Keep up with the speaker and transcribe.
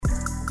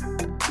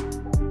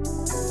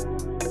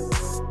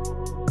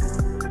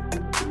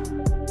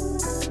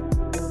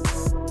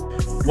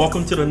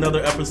Welcome to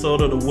another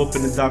episode of the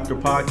Whoopin' the Doctor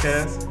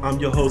podcast. I'm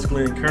your host,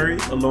 Glenn Curry,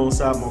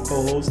 alongside my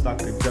co-host,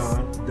 Dr.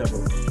 John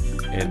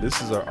Devereaux. And this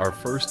is our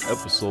first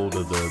episode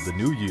of the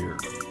new year.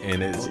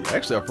 And it's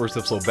actually our first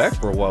episode back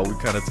for a while. We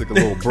kind of took a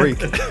little break.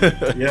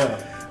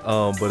 Yeah.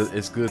 But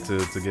it's good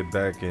to get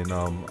back. And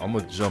I'm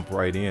going to jump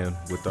right in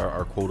with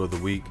our quote of the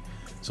week.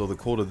 So the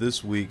quote of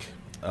this week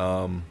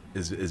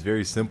is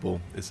very simple.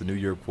 It's a New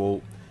Year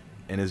quote.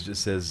 And it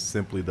just says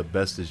simply, the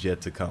best is yet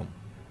to come.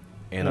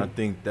 And I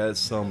think that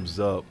sums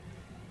up,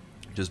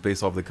 just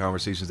based off the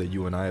conversations that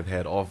you and I have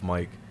had off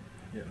mic,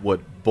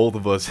 what both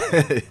of us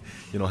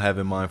have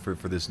in mind for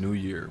this new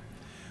year.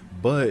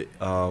 But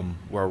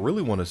where I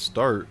really want to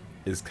start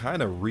is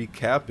kind of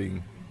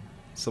recapping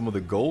some of the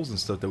goals and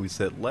stuff that we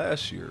set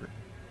last year,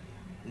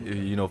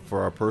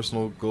 for our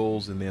personal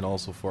goals and then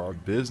also for our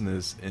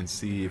business, and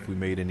see if we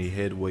made any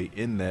headway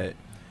in that,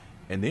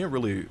 and then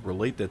really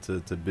relate that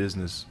to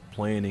business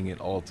planning it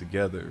all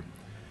together.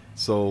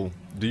 So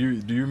do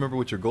you remember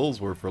what your goals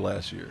were for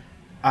last year?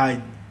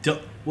 I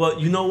don't. Well,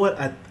 you know what?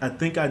 I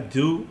think I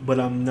do, but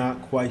I'm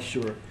not quite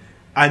sure.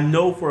 I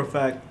know for a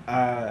fact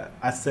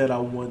I said I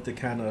wanted to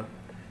kind of,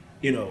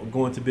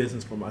 go into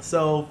business for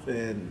myself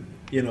and,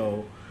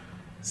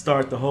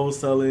 start the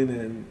wholesaling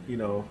and,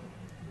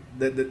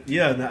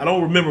 I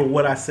don't remember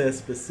what I said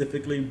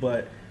specifically,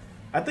 but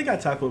I think I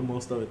tackled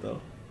most of it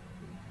though.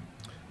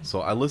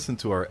 So I listened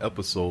to our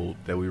episode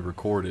that we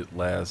recorded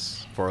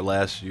for our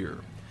last year,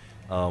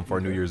 for our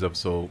New Year's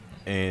episode.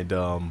 And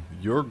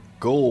your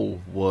goal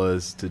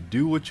was to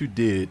do what you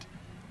did,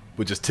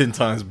 but just 10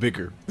 times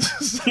bigger.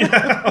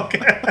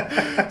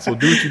 Okay. So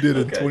do what you did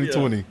in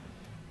 2020,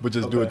 but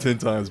just do it 10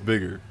 times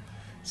bigger.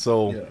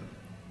 So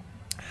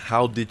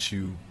how did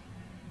you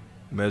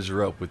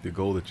measure up with the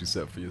goal that you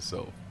set for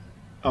yourself?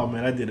 Oh,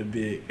 man, I did it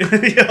big.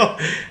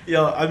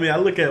 I mean, I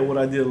look at what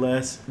I did in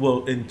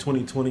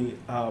 2020.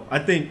 I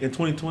think in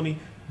 2020,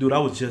 dude, I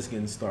was just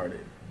getting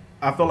started.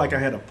 I felt like I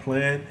had a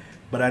plan,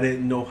 but I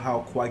didn't know how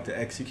quite to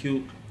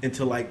execute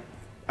until I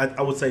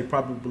would say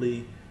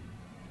probably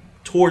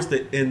towards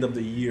the end of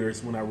the year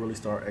is when I really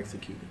started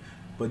executing.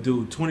 But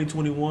dude,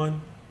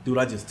 2021, dude,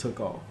 I just took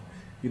off.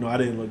 I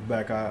didn't look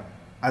back.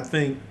 I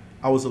think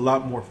I was a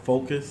lot more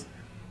focused,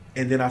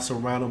 and then I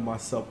surrounded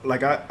myself.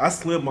 Like I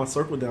slimmed my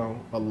circle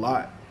down a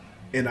lot,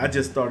 and I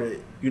just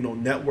started,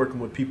 networking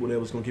with people that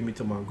was gonna get me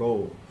to my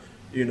goal,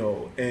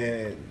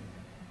 and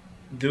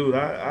dude,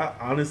 I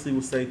honestly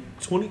would say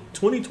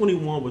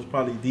 2021 was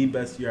probably the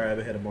best year I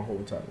ever had in my whole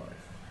entire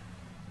life.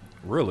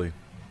 Really?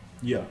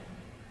 Yeah.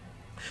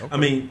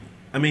 Okay.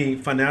 I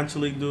mean,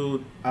 financially,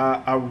 dude,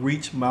 I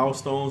reached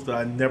milestones that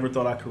I never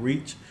thought I could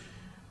reach.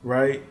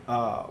 Right?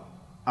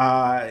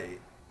 I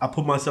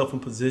put myself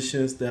in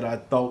positions that I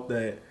thought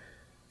that,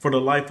 for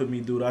the life of me,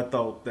 dude, I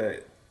thought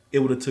that it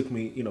would have took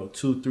me,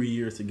 2-3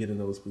 years to get in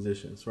those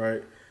positions.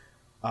 Right?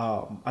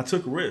 I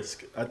took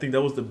risk. I think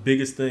that was the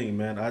biggest thing,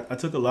 man. I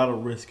took a lot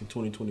of risk in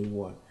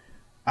 2021.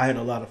 I had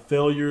a lot of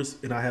failures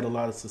and I had a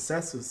lot of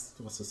successes.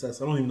 Well,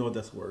 success, I don't even know if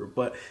that's a word,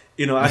 but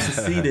I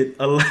succeeded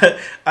a lot.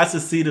 I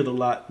succeeded a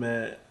lot,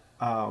 man.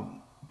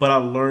 But I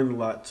learned a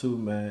lot too,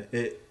 man.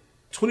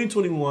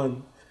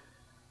 2021,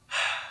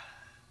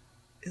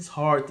 it's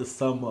hard to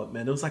sum up,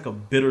 man. It was like a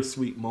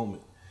bittersweet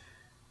moment.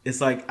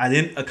 It's like I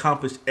didn't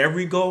accomplish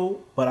every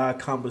goal, but I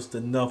accomplished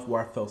enough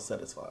where I felt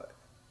satisfied.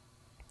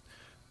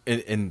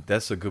 And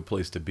that's a good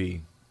place to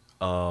be.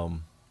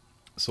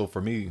 So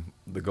for me,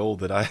 the goal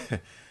that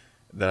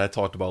I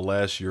talked about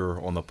last year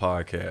on the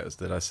podcast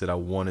that I said I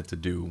wanted to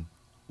do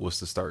was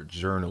to start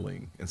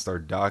journaling and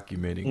start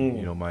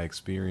documenting, my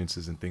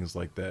experiences and things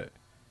like that.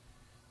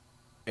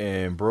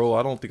 And bro,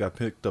 I don't think I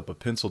picked up a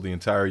pencil the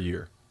entire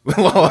year.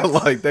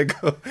 Like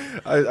that,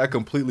 I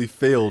completely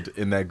failed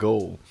in that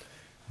goal.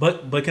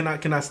 But can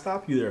I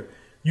stop you there?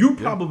 You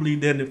probably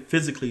didn't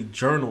physically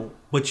journal,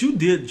 but you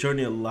did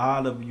journal a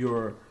lot of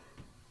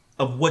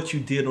what you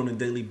did on a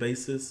daily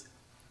basis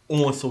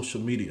on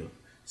social media.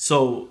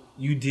 So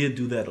you did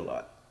do that a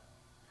lot.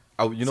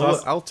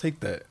 What? I'll take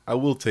that. I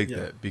will take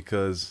that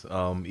because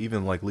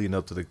even like leading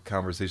up to the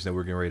conversation that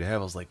we're getting ready to have,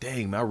 I was like,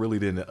 dang, man, I really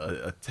didn't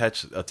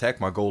attack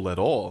my goal at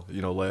all,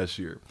 last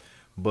year.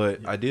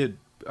 But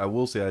I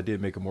will say I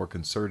did make a more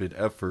concerted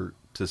effort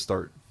to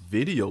start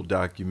video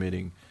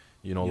documenting,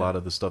 a lot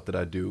of the stuff that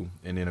I do.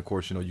 And then of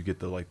course, you get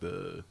the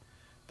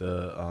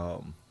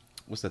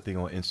what's that thing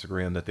on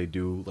Instagram that they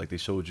do? Like they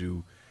showed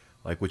you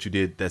like what you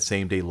did that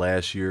same day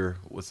last year.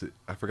 What's it?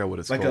 I forgot what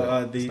it's like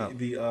called. The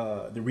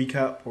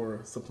recap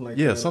or something like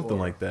that. Yeah, something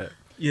like that.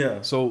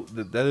 Yeah. So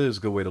that is a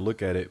good way to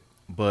look at it.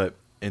 But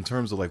in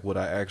terms of like what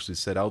I actually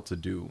set out to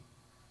do,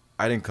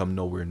 I didn't come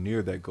nowhere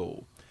near that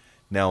goal.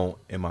 Now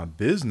in my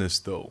business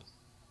though,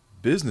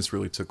 business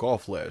really took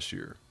off last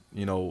year.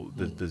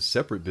 The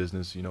separate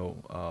business,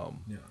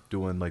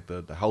 doing like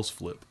the house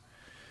flip.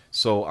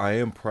 So I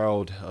am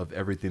proud of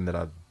everything that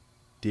I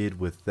did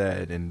with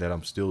that and that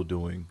I'm still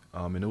doing.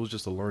 And it was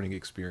just a learning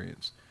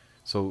experience.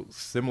 So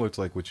similar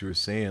to like what you were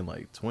saying,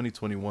 like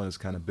 2021 is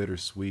kind of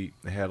bittersweet.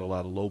 It had a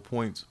lot of low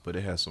points, but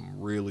it has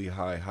some really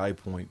high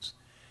points.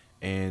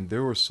 And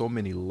there were so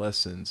many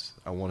lessons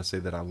I want to say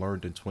that I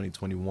learned in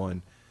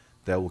 2021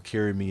 that will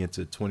carry me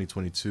into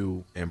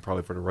 2022 and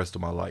probably for the rest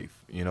of my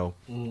life, you know?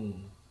 Mm.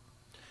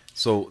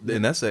 So,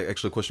 and that's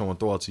actually a question I want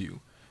to throw out to you.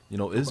 You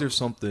know, is there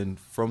something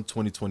from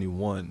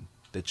 2021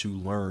 that you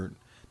learned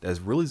that's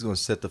really going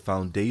to set the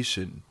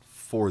foundation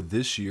for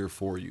this year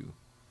for you?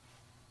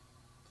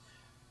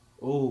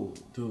 Oh,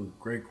 dude,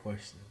 great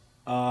question.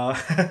 Uh,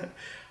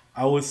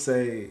 I would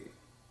say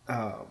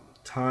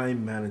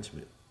time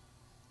management.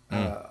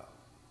 Mm.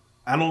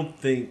 I don't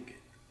think.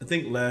 I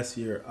think last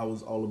year I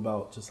was all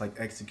about just like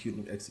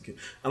execute.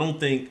 I don't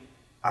think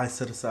I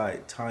set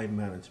aside time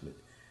management,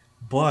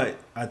 but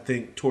I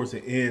think towards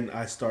the end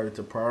I started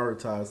to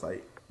prioritize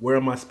like where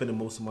am I spending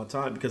most of my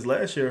time, because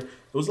last year it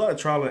was a lot of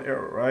trial and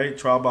error, right?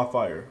 Trial by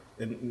fire,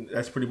 and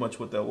that's pretty much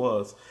what that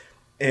was.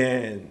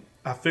 And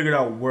I figured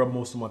out where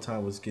most of my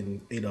time was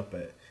getting ate up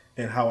at,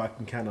 and how I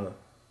can kind of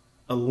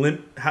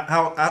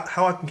how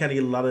I can kind of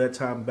get a lot of that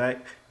time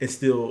back and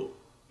still,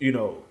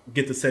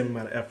 get the same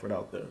amount of effort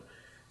out there.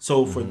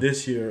 So for Mm-hmm.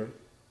 this year,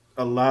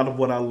 a lot of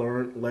what I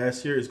learned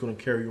last year is going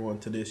to carry on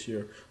to this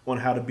year on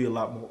how to be a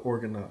lot more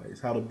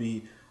organized, how to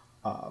be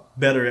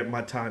better at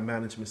my time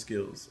management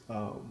skills,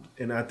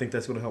 and I think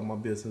that's going to help my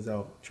business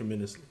out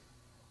tremendously.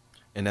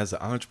 And as an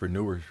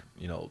entrepreneur,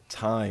 you know,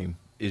 time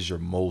is your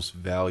most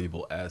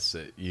valuable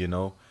asset, you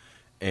know?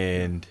 Yeah,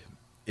 And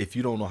if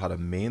you don't know how to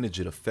manage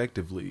it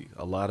effectively,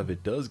 a lot of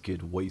it does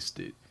get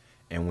wasted.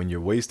 And when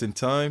you're wasting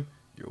time,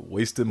 you're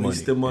wasting money,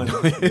 wasting you money.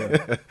 know?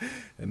 Yeah.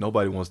 And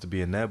nobody wants to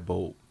be in that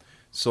boat.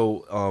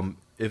 So,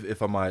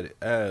 if I might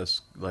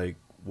ask, like,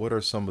 what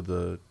are some of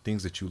the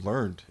things that you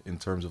learned in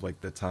terms of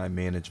like the time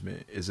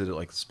management? Is it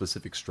like a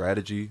specific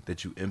strategy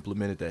that you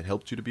implemented that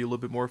helped you to be a little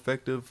bit more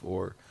effective,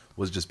 or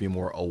was it just being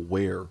more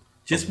aware of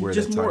where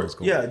Just that time more, is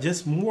going? yeah,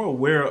 just more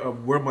aware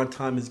of where my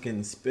time is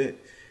getting spent.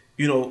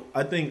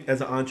 I think as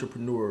an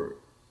entrepreneur,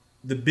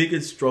 the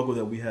biggest struggle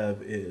that we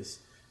have is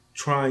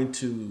trying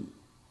to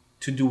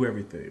do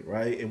everything,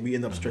 right? And we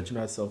end up Hmm. stretching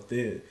ourselves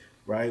thin,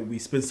 right? We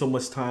spend so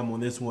much time on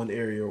this one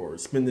area, or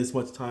spend this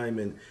much time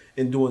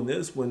in doing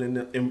this,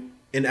 when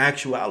in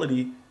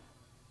actuality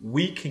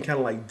we can kind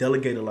of like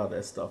delegate a lot of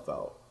that stuff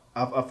out.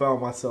 I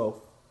found myself,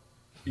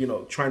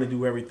 trying to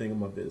do everything in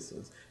my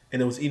business.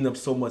 And it was eating up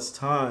so much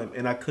time.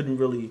 And I couldn't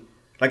really,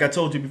 like I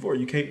told you before,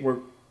 you can't work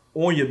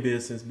on your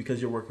business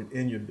because you're working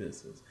in your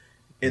business.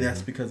 And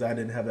that's Hmm. because I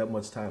didn't have that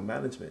much time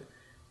management.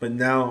 But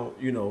now,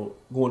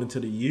 going into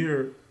the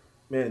year,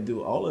 man,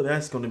 dude, all of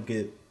that's going to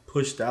get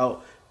pushed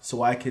out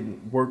so I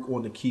can work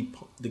on the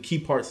key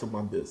parts of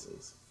my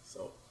business.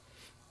 So,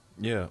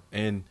 Yeah,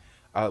 and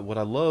what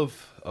I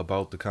love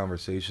about the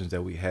conversations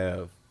that we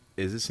have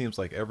is it seems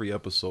like every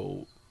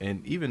episode,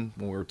 and even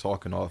when we're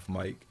talking off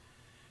mic,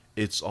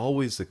 it's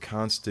always a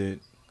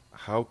constant,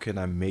 how can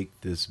I make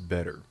this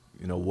better?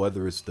 You know,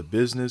 whether it's the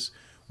business,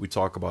 we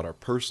talk about our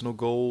personal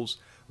goals,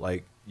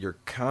 like you're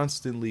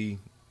constantly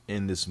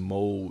in this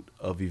mode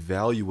of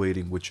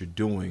evaluating what you're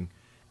doing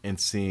and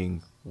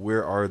seeing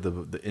where are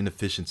the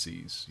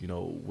inefficiencies, you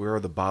know, where are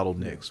the yeah,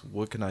 bottlenecks?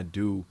 What can I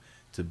do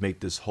to make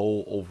this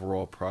whole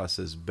overall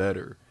process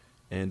better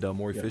and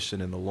more yeah.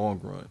 efficient in the long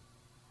run?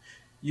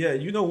 Yeah,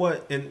 you know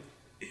what? And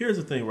here's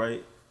the thing,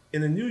 right?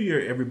 In the new year,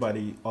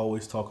 everybody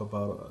always talk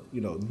about,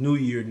 new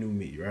year, new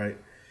me, right?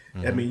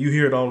 I Hmm. mean, you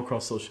hear it all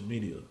across social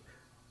media.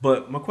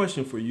 But my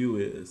question for you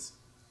is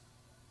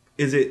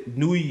it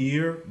new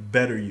year,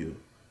 better you,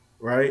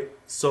 right?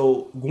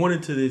 So going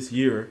into this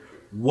year,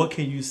 what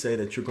can you say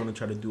that you're going to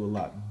try to do a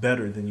lot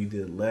better than you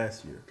did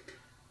last year?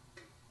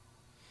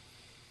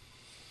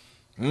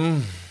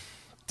 Mm.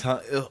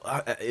 Time,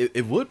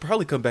 it would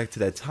probably come back to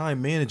that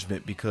time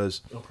management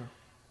because Okay.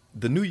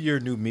 the new year,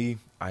 new me,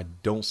 I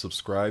don't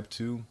subscribe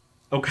to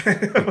Okay.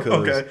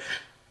 because Okay.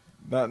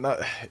 not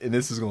and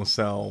this is gonna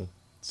sound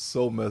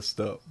so messed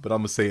up, but I'm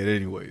gonna say it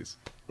anyways.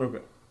 Okay.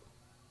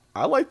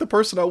 I like the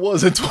person I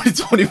was in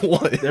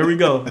 2021. There we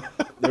go.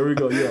 There we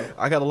go. Yeah.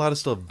 I got a lot of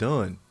stuff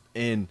done,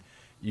 and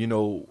you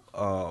know,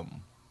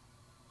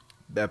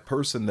 that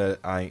person that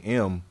I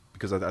am,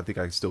 because I think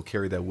I still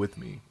carry that with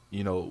me.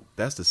 You know,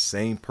 that's the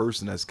same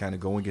person that's kind of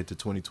going into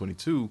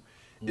 2022.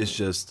 It's Mm,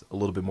 just a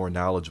little bit more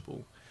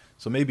knowledgeable.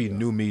 So maybe yeah.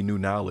 new me, new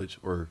knowledge,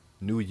 or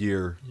new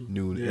year,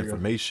 new There you go.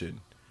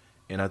 information.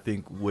 And I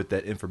think with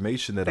that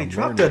information that Hey, I'm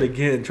drop that learning,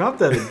 again. Drop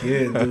that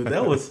again, dude.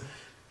 That was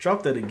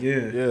drop that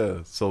again.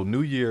 yeah. So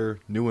new year,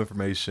 new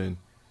information,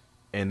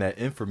 and that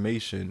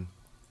information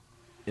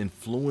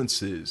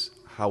influences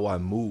how I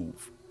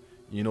move.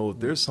 You know, if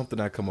Mm, there's something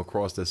I come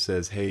across that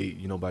says, hey,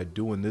 you know, by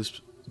doing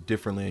this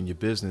differently in your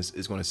business,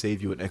 it's going to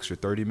save you an extra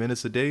 30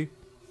 minutes a day,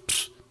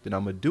 then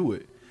I'm going to do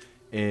it.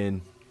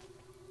 And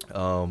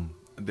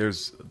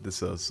there's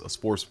this a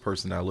sports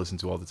person I listen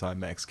to all the time,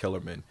 Max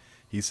Kellerman.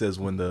 He says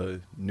when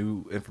the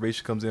new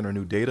information comes in or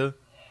new data,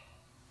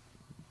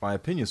 my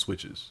opinion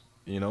switches.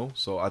 You know,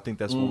 so I think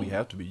that's what we mm.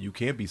 have to be. You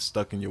can't be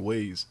stuck in your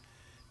ways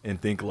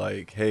and think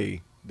like,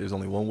 hey, there's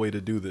only one way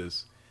to do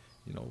this.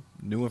 You know,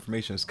 new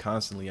information is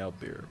constantly out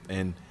there,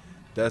 and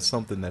that's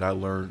something that I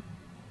learned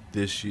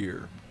this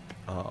year.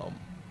 Um,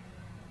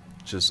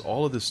 just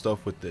all of this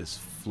stuff with this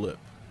flip,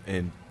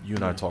 and you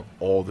and I Yeah. talk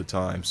all the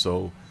time.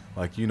 So,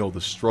 like,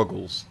 the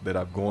struggles that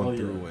I've Oh gone yeah.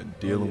 through and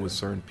Oh dealing yeah. with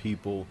certain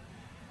people,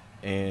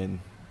 and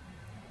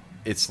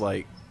it's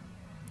like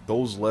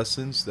those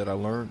lessons that I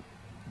learned,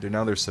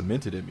 they're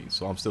cemented in me.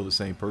 So I'm still the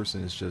same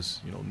person. It's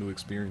just new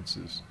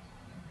experiences.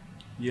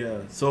 Yeah.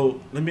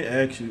 So let me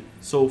ask you.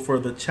 So for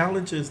the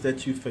challenges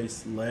that you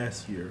faced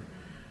last year,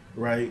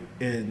 right,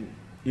 and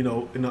in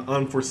the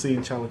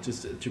unforeseen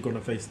challenges that you're going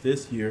to face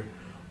this year,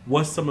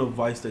 what's some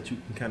advice that you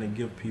can kind of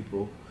give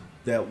people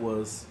that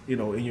was in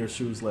your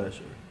shoes last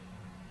year,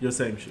 your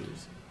same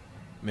shoes?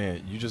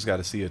 Man, you just got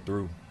to see it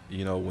through.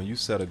 When you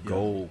set a Yeah.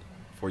 goal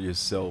for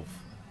yourself,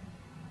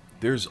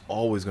 there's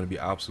always going to be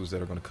obstacles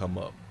that are going to come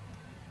up.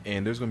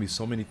 And there's going to be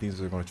so many things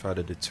that are going to try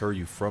to deter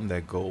you from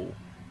that goal.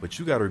 But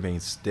you got to remain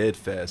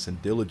steadfast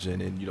and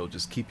diligent and,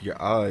 just keep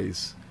your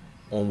eyes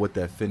on what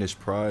that finished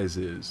prize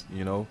is.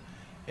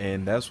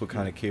 And that's what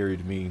kind of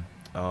carried me.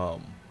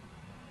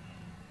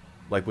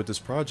 Like with this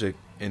project,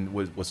 and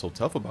what's so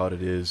tough about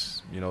it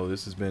is,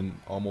 this has been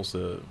almost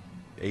a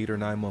 8 or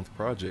 9 month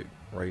project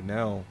right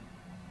now.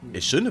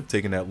 It shouldn't have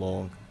taken that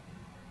long,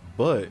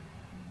 but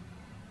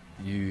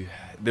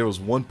there was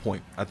one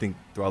point, I think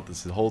throughout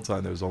this the whole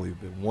time, there was only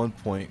been one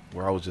point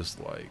where I was just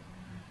like,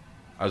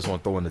 I just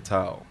want to throw in the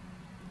towel.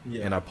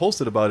 Yeah. And I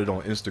posted about it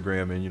on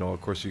Instagram, and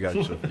of course you got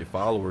your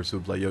followers who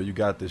be like, yo, you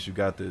got this,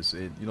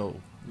 and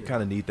you Yeah.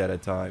 kind of need that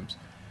at times.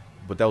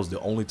 But that was the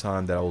only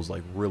time that I was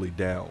like really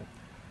down.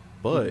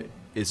 But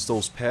it's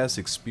those past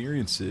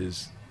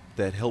experiences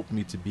that helped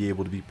me to be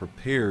able to be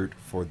prepared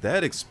for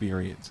that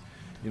experience.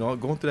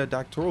 Going through that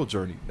doctoral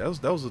journey, that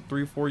was a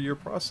 3 or 4 year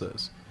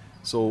process.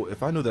 So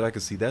if I know that I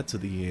can see that to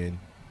the end,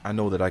 I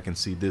know that I can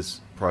see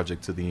this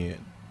project to the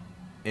end.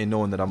 And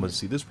knowing that I'm going to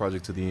see this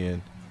project to the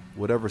end,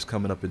 whatever's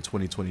coming up in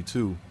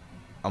 2022,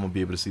 I'm going to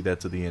be able to see that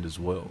to the end as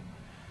well.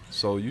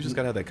 So you just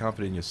got to have that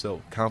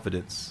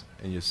confidence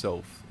in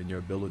yourself and your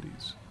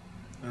abilities.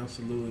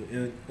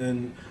 Absolutely.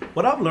 And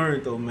what I've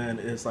learned though, man,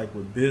 is like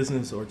with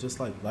business or just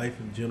like life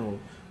in general,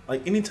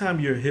 like anytime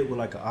you're hit with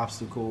like an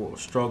obstacle or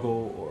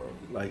struggle or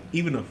like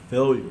even a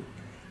failure,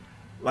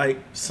 like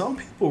some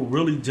people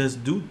really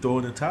just do throw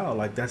in the towel.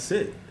 Like that's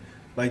it.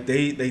 Like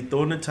they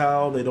throw in the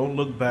towel, they don't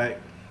look back.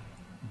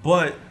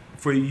 But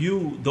for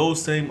you,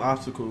 those same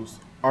obstacles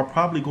are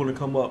probably going to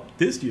come up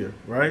this year,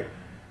 right?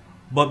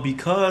 But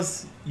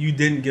because you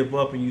didn't give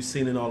up and you've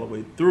seen it all the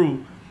way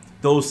through,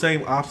 those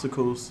same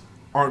obstacles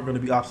aren't going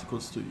to be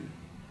obstacles to you.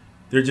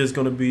 They're just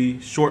going to be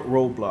short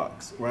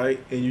roadblocks, right?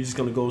 And you're just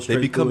going to go straight.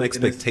 They become through it,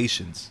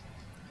 expectations.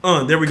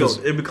 There we go. 'Cause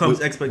It becomes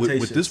with, expectations.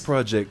 with this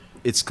project,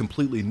 it's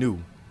completely new.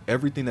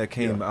 Everything that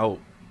came out,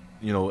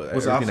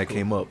 Was everything that obstacle.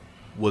 came up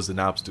was an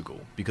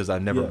obstacle because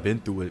I've never Yeah. been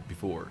through it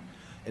before.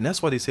 And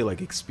that's why they say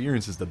like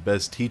experience is the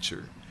best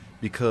teacher,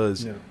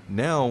 because Yeah.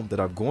 now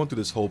that I've gone through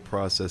this whole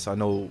process, I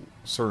know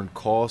certain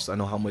costs, I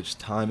know how much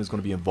time is going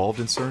to be involved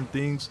in certain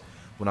things.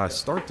 When I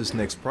start this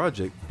next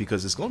project,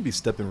 because it's going to be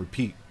step and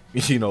repeat,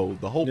 the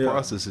whole Yeah.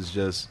 process is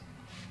just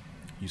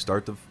you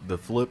start the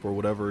flip or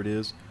whatever it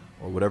is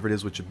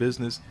with your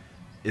business.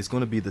 It's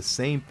going to be the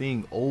same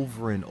thing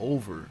over and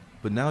over,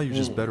 but now you're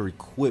just better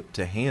equipped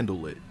to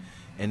handle it.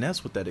 And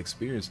that's what that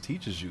experience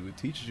teaches you. It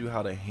teaches you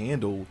how to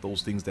handle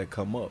those things that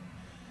come up.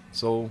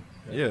 So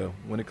yeah,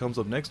 when it comes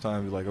up next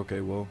time, you're like,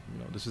 okay, well,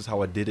 this is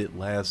how I did it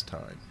last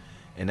time.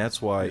 And that's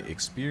why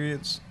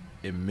experience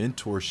and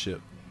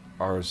mentorship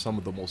are some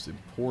of the most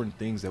important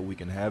things that we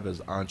can have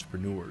as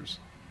entrepreneurs.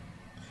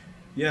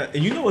 Yeah,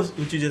 and you know what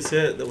you just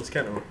said that was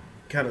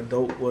kind of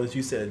dope was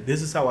you said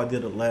this is how I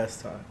did it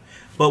last time.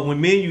 But when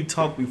me and you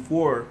talked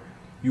before,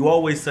 you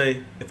always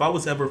say if I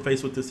was ever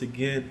faced with this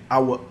again,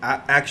 I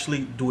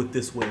actually do it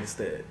this way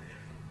instead.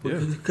 Yeah.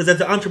 Because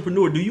as an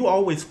entrepreneur, do you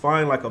always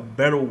find like a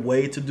better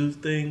way to do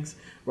things,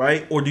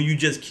 right? Or do you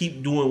just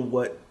keep doing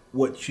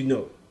what you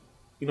know?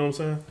 You know what I'm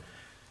saying?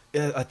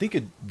 Yeah, I think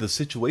the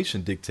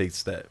situation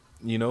dictates that,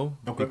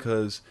 Okay.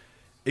 because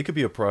it could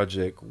be a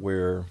project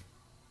where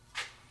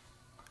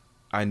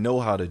I know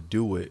how to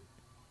do it,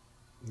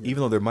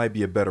 even though there might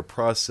be a better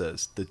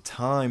process. The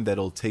time that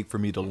it'll take for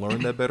me to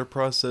learn that better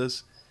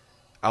process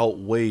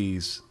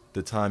outweighs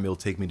the time it'll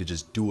take me to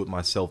just do it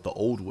myself the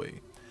old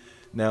way.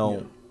 Now,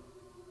 Yeah.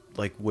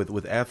 like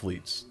with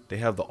athletes, they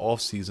have the off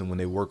season when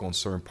they work on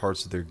certain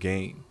parts of their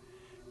game.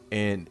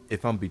 And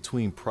if I'm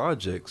between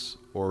projects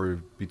or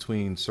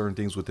between certain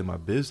things within my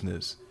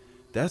business,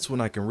 that's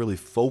when I can really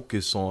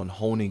focus on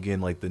honing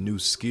in like the new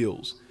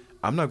skills.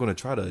 I'm not going to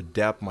try to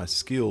adapt my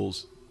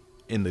skills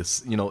in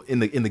this, in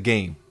the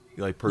game,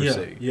 like per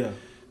se. Yeah.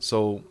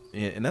 So,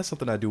 and that's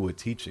something I do with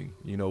teaching.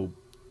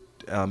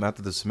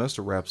 After the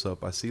semester wraps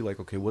up, I see like,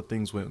 okay, what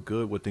things went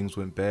good, what things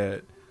went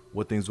bad,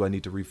 what things do I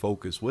need to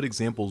refocus, what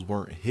examples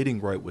weren't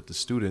hitting right with the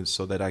students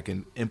so that I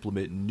can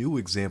implement new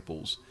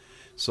examples.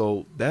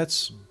 So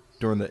that's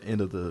during the end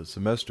of the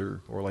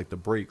semester or like the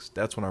breaks.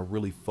 That's when I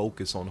really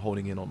focus on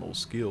honing in on those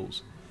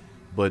skills.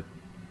 But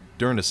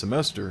during the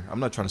semester,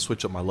 I'm not trying to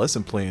switch up my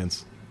lesson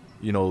plans,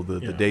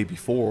 the day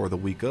before or the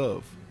week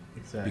of,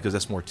 Exactly. because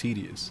that's more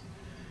tedious.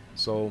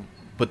 So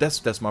But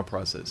that's my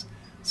process.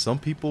 Some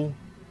people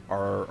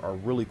are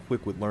really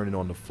quick with learning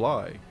on the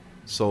fly.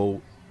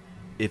 So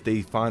if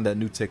they find that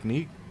new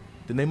technique,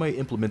 then they might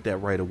implement that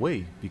right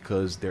away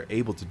because they're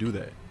able to do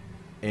that.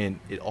 And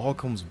it all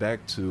comes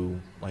back to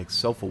like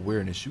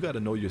self-awareness. You got to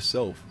know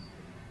yourself.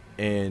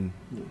 And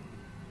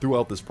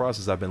throughout this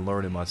process, I've been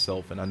learning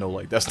myself, and I know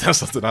like that's not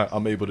something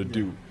I'm able to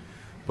do.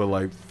 But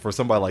like for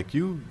somebody like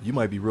you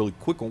might be really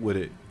quick with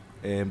it,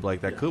 and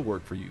like that could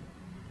work for you.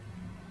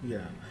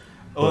 Yeah.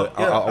 But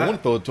I want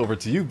to throw it over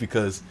to you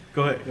because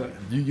Go ahead.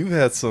 you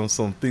had some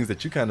things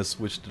that you kind of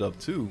switched it up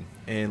too,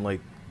 and like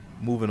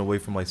moving away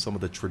from like some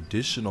of the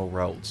traditional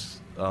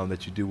routes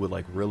that you do with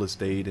like real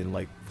estate and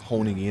like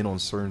honing in on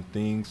certain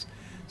things.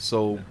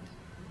 So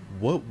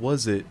what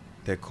was it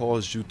that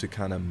caused you to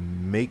kind of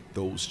make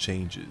those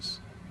changes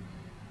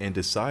and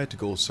decide to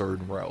go a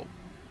certain route,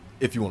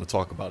 if you want to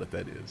talk about it,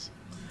 that is?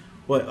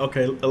 What?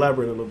 Okay,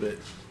 elaborate a little bit.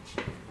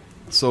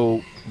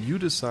 So you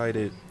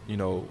decided, you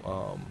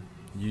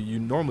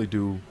normally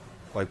do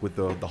like with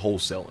the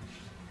wholesaling.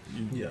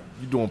 You're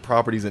doing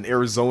properties in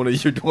Arizona,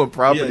 you're doing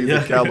properties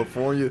in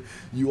California,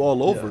 you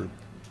all over.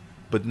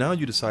 But now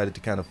you decided to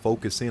kind of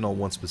focus in on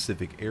one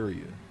specific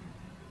area.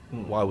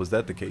 Why was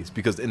that the case?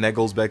 And that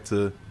goes back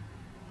to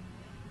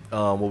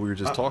what we were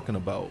just talking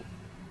about.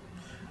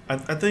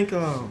 I think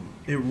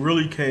it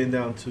really came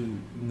down to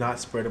not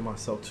spreading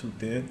myself too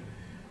thin,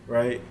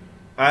 right?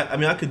 I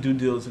mean, I could do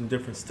deals in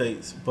different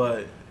states,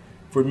 but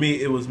for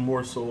me, it was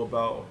more so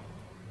about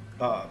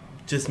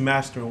just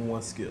mastering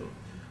one skill.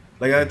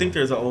 Like, I think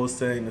there's an old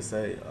saying to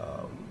say,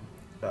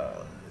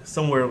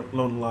 somewhere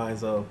along the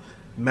lines of,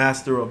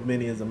 master of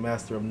many is a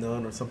master of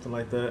none, or something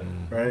like that,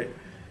 right?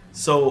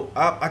 So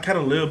I kind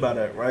of live by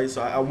that, right?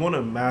 So I want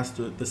to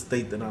master the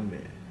state that I'm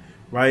in,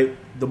 right?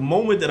 The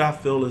moment that I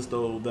feel as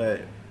though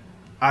that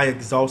I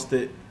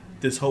exhausted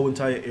this whole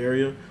entire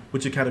area,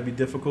 which would kind of be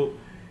difficult,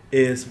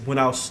 is when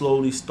I'll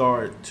slowly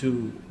start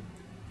to,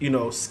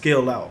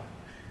 scale out,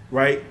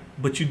 right?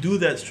 But you do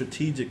that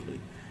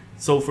strategically.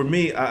 So for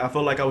me, I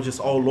felt like I was just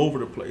all over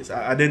the place.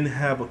 I didn't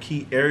have a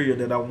key area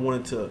that I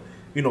wanted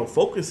to,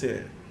 focus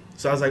in.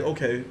 So I was like,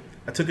 okay,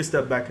 I took a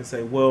step back and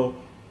say, well,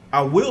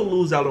 I will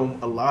lose out on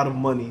a lot of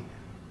money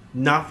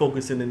not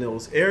focusing in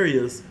those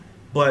areas,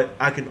 but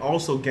I can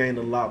also gain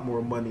a lot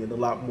more money and a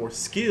lot more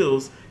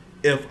skills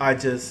if I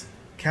just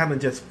kind of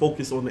just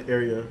focus on the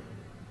area,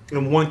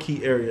 in one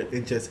key area,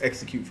 and just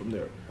execute from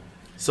there.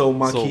 So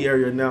my key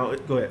area now,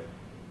 go ahead.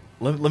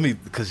 Let me,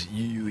 because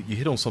you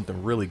hit on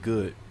something really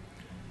good.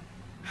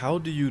 How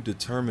do you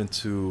determine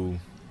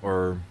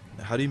or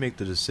how do you make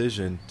the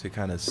decision to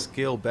kind of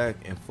scale back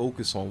and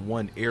focus on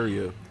one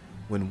area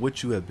when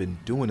what you have been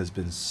doing has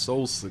been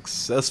so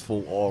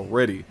successful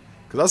already?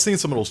 Because I've seen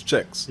some of those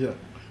checks. Yeah.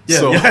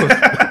 So,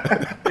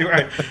 You're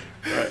right.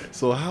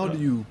 So how do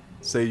you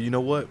say, you know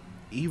what?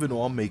 Even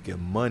though I'm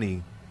making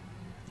money,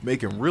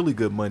 making really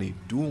good money,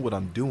 doing what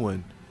I'm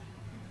doing,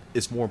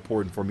 it's more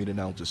important for me to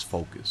now just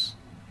focus.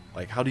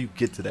 Like, how do you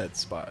get to that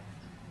spot?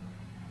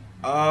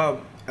 I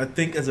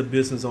think as a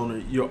business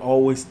owner, you're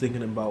always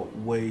thinking about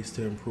ways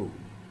to improve.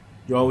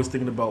 You're always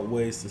thinking about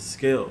ways to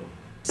scale.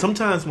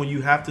 Sometimes when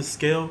you have to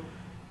scale,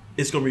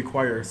 it's going to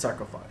require a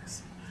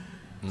sacrifice.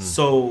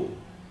 So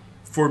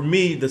for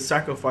me, the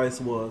sacrifice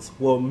was,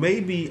 well,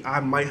 maybe I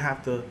might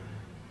have to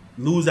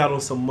lose out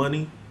on some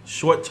money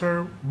short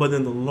term, but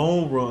in the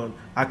long run,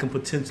 I can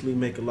potentially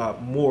make a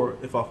lot more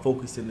if I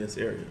focus in this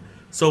area.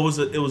 So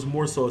it was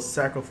more so a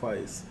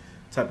sacrifice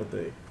type of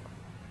thing.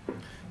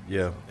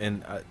 Yeah,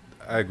 and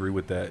I agree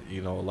with that.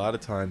 A lot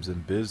of times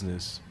in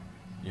business,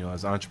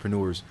 as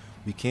entrepreneurs,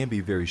 we can be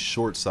very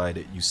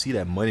short-sighted. You see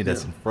that money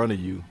that's in front of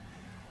you,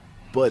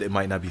 but it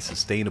might not be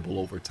sustainable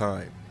over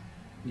time.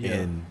 Yeah.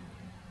 And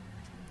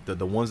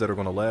the ones that are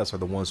going to last are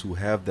the ones who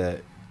have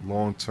that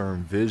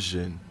long-term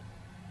vision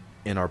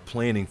and are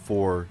planning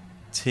for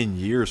 10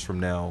 years from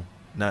now,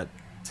 not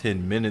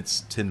 10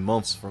 minutes, 10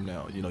 months from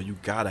now. You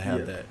got to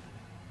have that.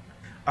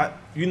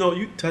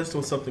 You touched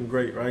on something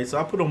great, right? So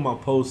I put on my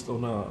post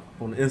on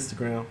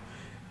Instagram.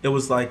 It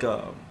was like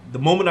the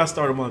moment I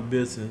started my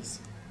business,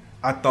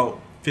 I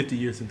thought 50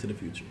 years into the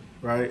future,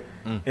 right?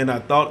 And I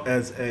thought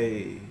as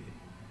a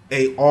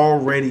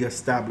already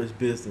established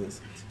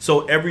business.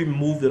 So every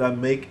move that I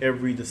make,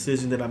 every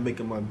decision that I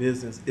make in my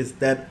business is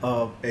that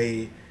of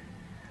in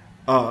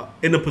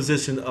a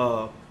position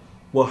of,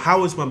 well,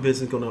 how is my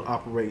business going to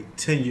operate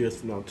 10 years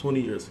from now,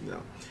 20 years from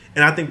now?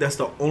 And I think that's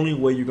the only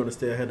way you're going to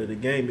stay ahead of the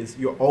game is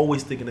you're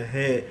always thinking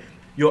ahead.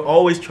 You're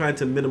always trying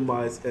to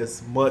minimize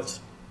as much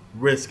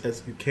risk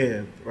as you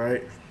can,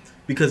 right?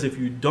 Because if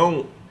you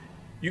don't,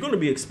 you're going to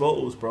be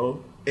exposed,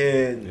 bro.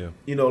 And,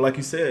 like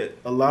you said,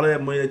 a lot of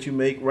that money that you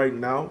make right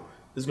now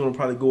is going to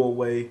probably go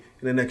away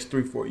in the next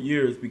 3-4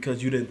 years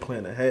because you didn't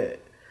plan ahead.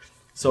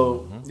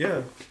 So,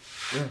 yeah.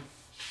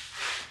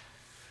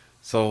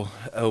 So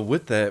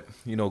with that,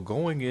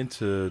 going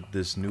into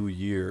this new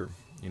year,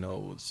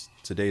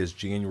 today is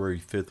January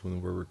 5th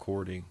when we're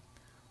recording.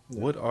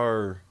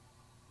 Yeah.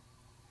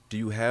 Do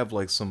you have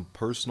like some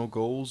personal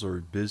goals or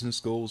business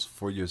goals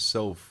for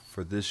yourself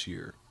for this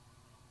year?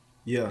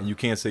 Yeah. And you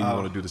can't say you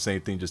want to do the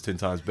same thing just 10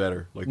 times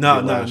better. Like No.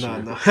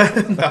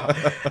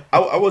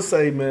 I would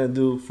say, man,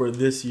 dude, for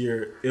this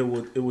year, it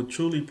would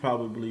truly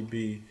probably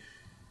be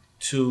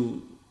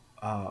to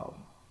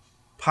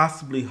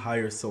possibly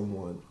hire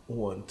someone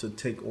on to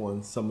take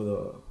on some of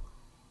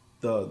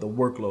the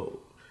workload,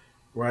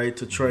 right?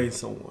 To train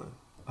someone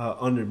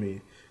under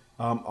me.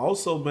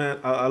 Also, man,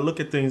 I look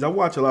at things. I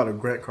watch a lot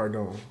of Grant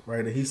Cardone,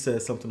 right? And he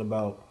says something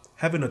about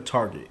having a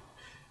target,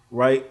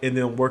 right? And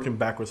then working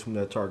backwards from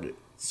that target.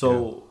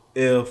 So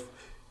if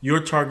your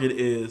target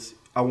is,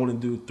 I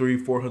want to do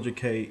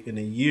 400K in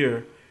a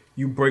year,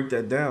 you break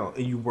that down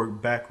and you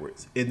work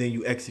backwards and then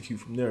you execute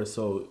from there.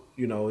 So,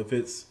 if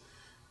it's,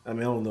 I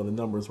don't know the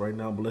numbers right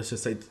now, but let's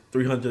just say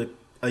 300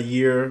 a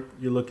year,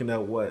 you're looking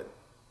at what?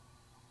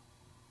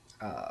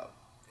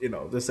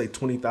 Let's say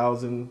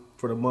 20,000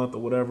 for the month or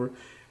whatever.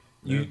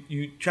 Yeah.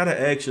 You try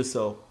to ask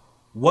yourself,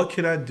 what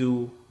can I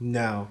do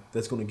now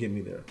that's going to get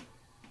me there?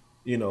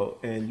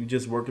 And you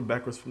just work it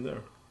backwards from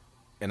there.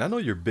 And I know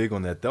you're big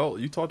on that.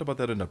 You talked about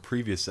that in a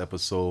previous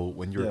episode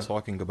when you were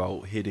talking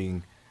about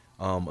hitting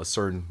a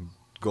certain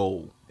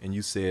goal. And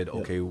you said,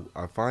 okay,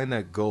 I find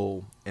that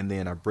goal and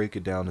then I break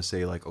it down and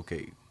say like,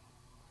 okay,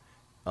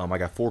 I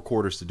got 4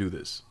 quarters to do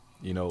this.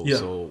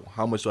 So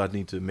how much do I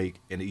need to make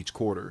in each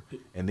quarter?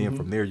 And then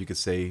from there you could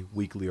say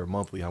weekly or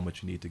monthly how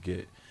much you need to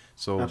get.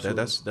 So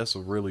that's a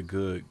really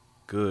good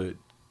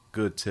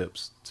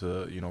tips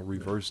to,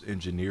 reverse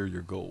engineer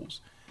your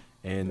goals.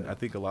 And I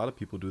think a lot of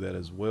people do that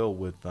as well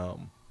with,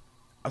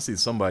 I see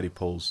somebody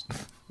post,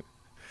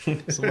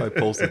 somebody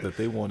posted that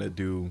they want to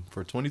do,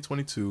 for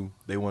 2022,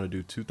 they want to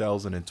do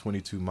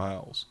 2,022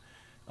 miles.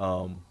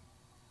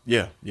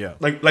 Yeah.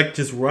 Like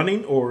just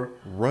running or?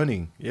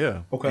 Running,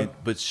 yeah. Okay.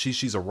 But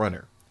she's a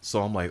runner.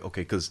 So I'm like,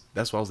 okay, because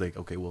that's why I was like,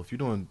 okay, well, if you're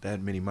doing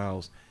that many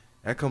miles,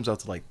 that comes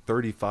out to like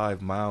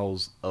 35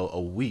 miles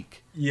a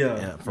week. Yeah.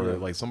 And for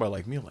like somebody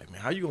like me, I'm like,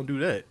 man, how you going to do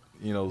that?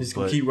 Just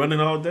gonna keep running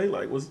all day?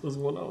 Like, what's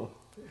going on?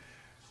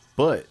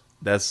 But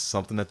that's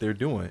something that they're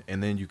doing.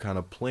 And then you kind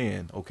of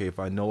plan, okay, if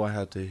I know I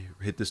have to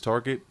hit this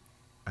target,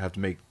 I have to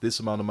make this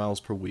amount of miles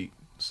per week.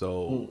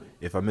 So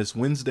if I miss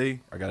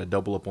Wednesday, I got to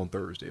double up on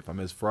Thursday. If I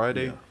miss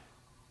Friday,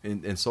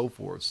 and so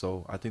forth.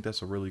 So I think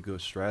that's a really good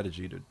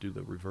strategy to do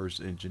the reverse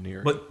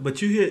engineering.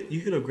 But you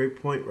hit a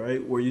great point,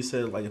 right? Where you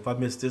said, like, if I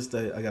miss this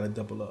day, I got to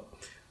double up.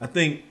 I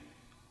think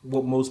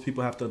what most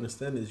people have to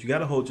understand is you got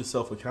to hold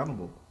yourself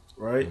accountable,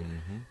 right?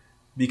 Mm-hmm.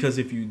 Because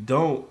if you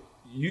don't,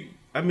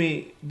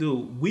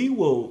 we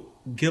will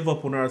give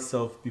up on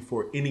ourselves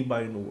before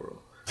anybody in the world.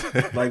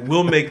 Like,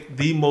 we'll make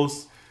the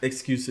most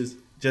excuses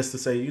just to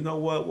say, you know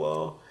what,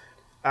 well,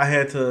 I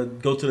had to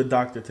go to the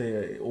doctor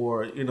today,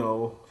 or,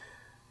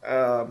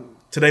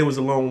 today was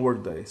a long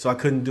work day, so I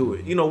couldn't do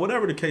it.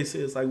 Whatever the case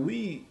is, like,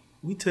 we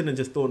tend to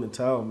just throw in the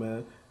towel,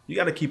 man. You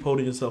got to keep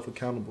holding yourself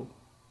accountable.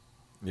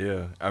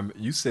 Yeah.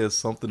 You said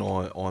something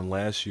on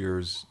last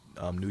year's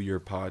New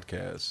Year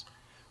podcast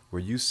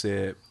where you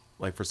said,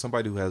 like, for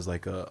somebody who has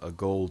like a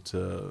goal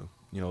to,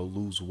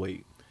 lose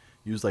weight,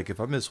 you was like, if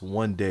I miss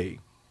one day,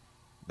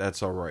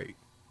 that's all right.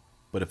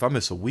 But if I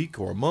miss a week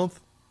or a month,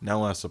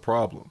 now that's a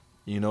problem,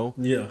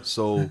 Yeah.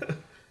 So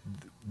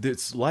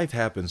this life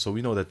happens. So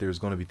we know that there's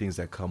going to be things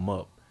that come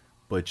up,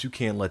 but you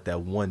can't let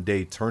that one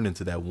day turn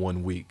into that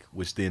 1 week,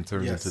 which then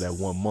turns into that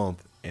 1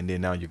 month. And then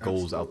now your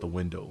goal's out the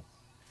window,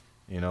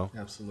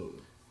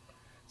 Absolutely.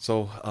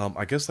 So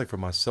I guess, like, for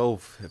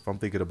myself, if I'm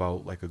thinking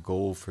about like a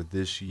goal for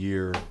this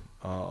year,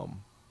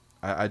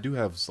 I do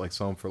have like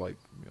some for like,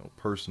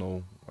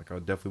 personal, like I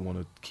definitely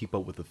want to keep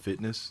up with the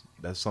fitness.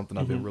 That's something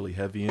I've been really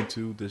heavy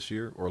into this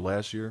year or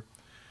last year.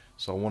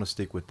 So I want to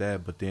stick with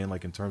that. But then,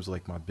 like, in terms of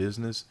like my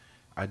business,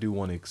 I do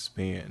want to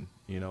expand.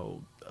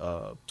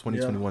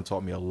 2021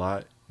 taught me a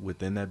lot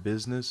within that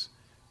business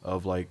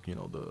of like,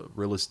 the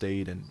real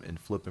estate and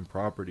flipping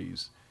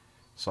properties.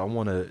 So I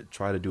want to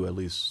try to do at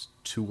least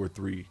 2 or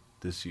 3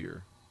 this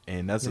year.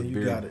 And that's a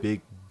very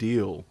big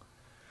deal,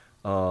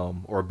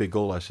 or a big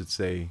goal, I should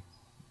say.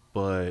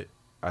 But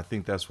I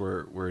think that's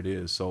where it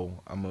is.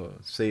 So I'm going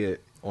to say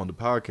it on the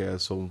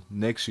podcast. So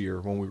next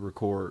year when we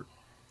record,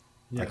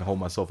 I can hold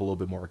myself a little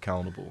bit more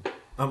accountable.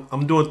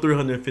 I'm doing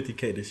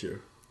 350K this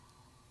year.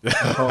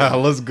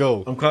 Let's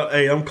go. I'm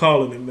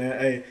calling it, man.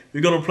 Hey,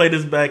 we're going to play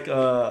this back,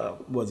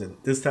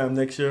 this time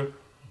next year?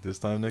 This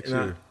time next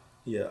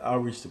year. I'll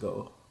reach the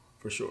goal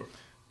for sure.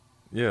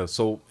 Yeah,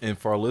 so, and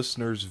for our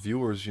listeners,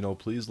 viewers,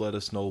 please let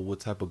us know what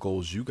type of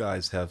goals you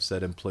guys have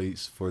set in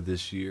place for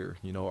this year.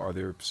 Are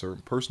there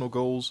certain personal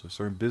goals or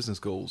certain business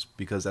goals?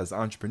 Because as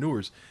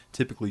entrepreneurs,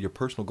 typically your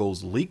personal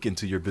goals leak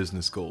into your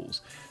business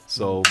goals.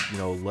 So,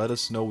 let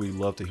us know. We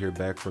love to hear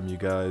back from you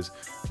guys.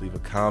 Leave a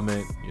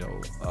comment,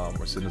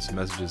 or send us some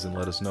messages and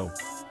let us know.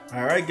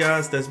 All right,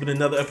 guys, that's been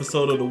another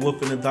episode of the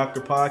Wolf and the Doctor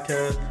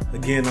podcast.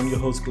 Again, I'm your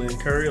host, Glenn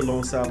Curry,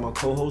 alongside my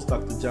co-host,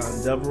 Dr.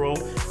 John Devereaux.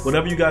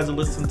 Whatever you guys are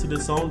listening to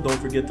this on, don't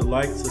forget to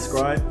like,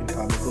 subscribe, and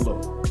comment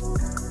below.